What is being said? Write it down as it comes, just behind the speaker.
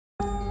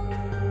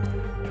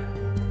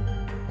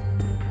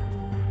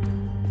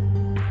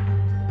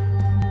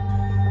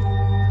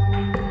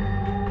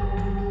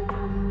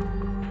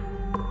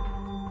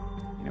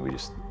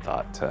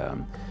thought,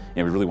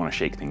 we really want to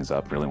shake things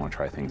up, really want to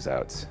try things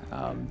out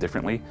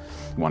differently.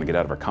 We want to get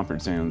out of our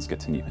comfort zones, get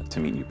to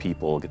meet new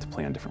people, get to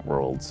play on different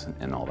worlds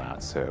and all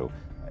that. So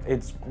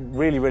it's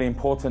really, really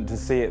important to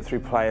see it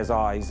through players'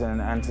 eyes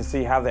and to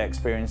see how they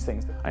experience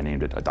things. I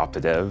named it Adopt a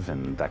Dev,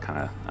 and that kind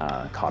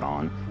of caught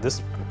on.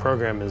 This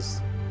program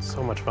is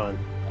so much fun.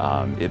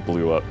 It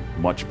blew up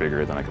much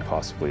bigger than I could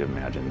possibly have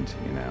imagined.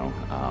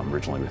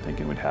 Originally we were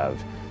thinking we'd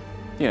have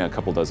a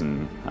couple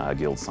dozen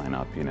guilds sign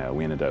up.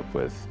 We ended up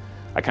with,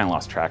 I kind of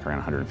lost track, around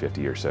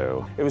 150 or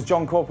so. It was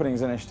John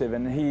Corpening's initiative,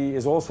 and he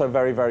is also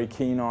very, very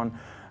keen on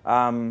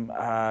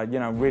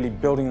really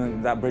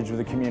building that bridge with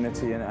the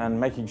community and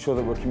making sure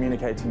that we're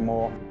communicating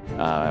more.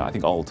 I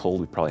think all told,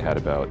 we probably had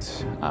about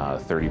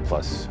 30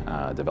 plus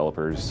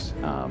developers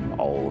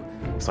all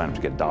sign up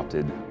to get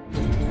adopted.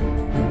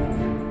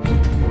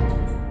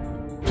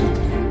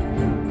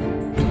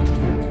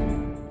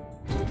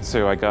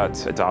 So I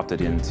got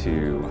adopted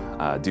into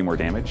Do More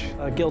Damage.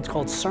 A guild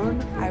called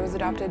CERN. I was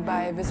adopted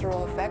by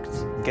Visceral Effect.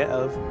 Get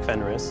of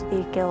Fenris.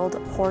 The guild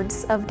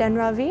Hordes of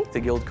WvW. The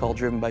guild called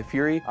Driven by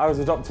Fury. I was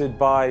adopted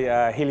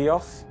by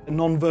Helios.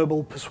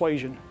 Non-verbal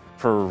persuasion.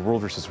 For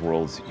World vs.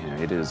 World,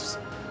 it is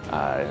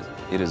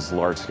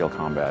large-scale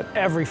combat.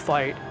 Every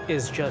fight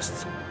is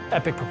just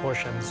epic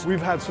proportions.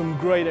 We've had some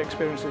great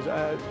experiences,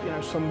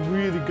 some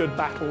really good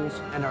battles.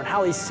 And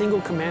how a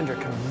single commander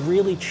can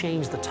really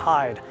change the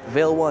tide.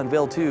 Veil 1,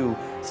 Veil 2,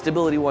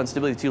 Stability 1,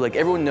 Stability 2, like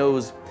everyone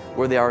knows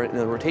where they are in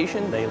the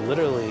rotation. They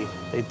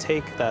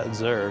take that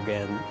Zerg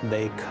and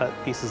they cut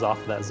pieces off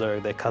of that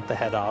Zerg. They cut the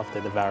head off, they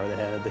devour the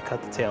head. They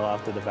cut the tail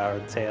off, they devour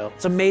the tail.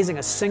 It's amazing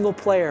a single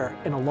player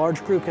in a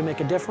large group can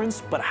make a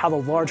difference, but how the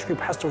large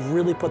group has to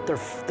really put their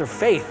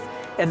faith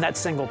in that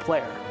single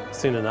player.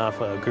 Soon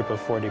enough, a group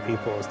of 40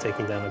 people is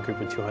taking down a group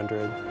of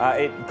 200.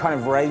 It kind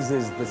of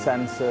raises the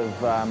sense of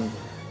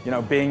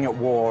being at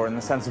war and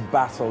the sense of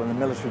battle and the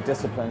military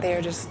discipline. They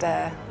are just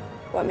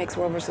what makes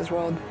World vs.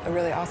 World a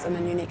really awesome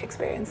and unique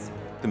experience.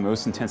 The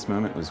most intense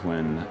moment was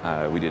when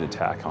we did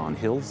attack on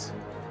hills.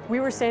 We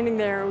were standing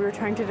there, we were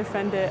trying to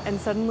defend it,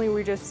 and suddenly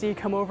we just see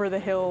come over the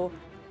hill.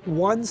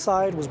 One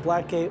side was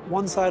Blackgate,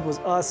 one side was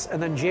us, and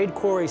then Jade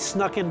Quarry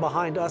snuck in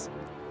behind us.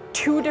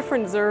 2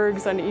 different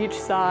Zergs on each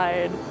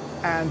side.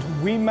 And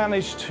we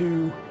managed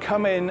to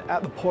come in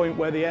at the point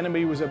where the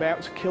enemy was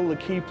about to kill the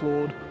Keep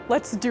Lord.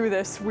 Let's do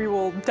this. We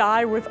will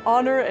die with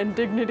honor and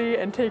dignity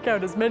and take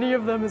out as many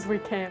of them as we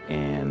can.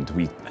 And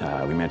we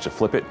managed to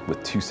flip it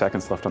with 2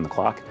 seconds left on the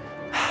clock.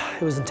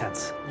 It was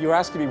intense. You were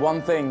asking me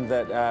one thing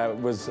that I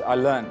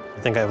learned. I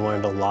think I've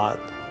learned a lot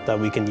that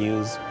we can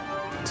use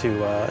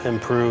to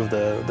improve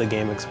the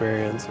game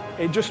experience.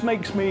 It just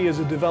makes me as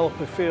a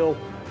developer feel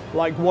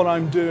like what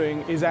I'm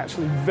doing is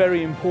actually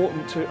very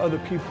important to other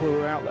people who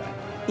are out there.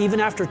 Even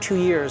after 2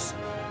 years,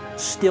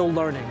 still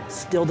learning,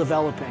 still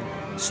developing,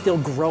 still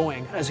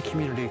growing as a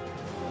community.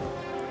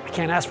 I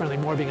can't ask for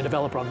anything more being a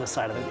developer on this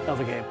side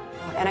of a game.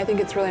 And I think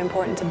it's really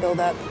important to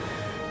build up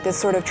this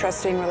sort of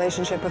trusting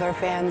relationship with our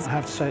fans. I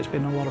have to say it's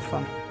been a lot of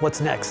fun.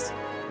 What's next?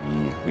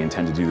 We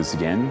intend to do this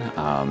again,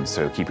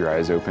 so keep your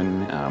eyes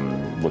open,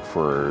 look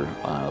for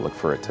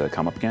it to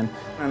come up again.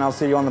 And I'll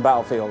see you on the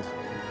battlefield.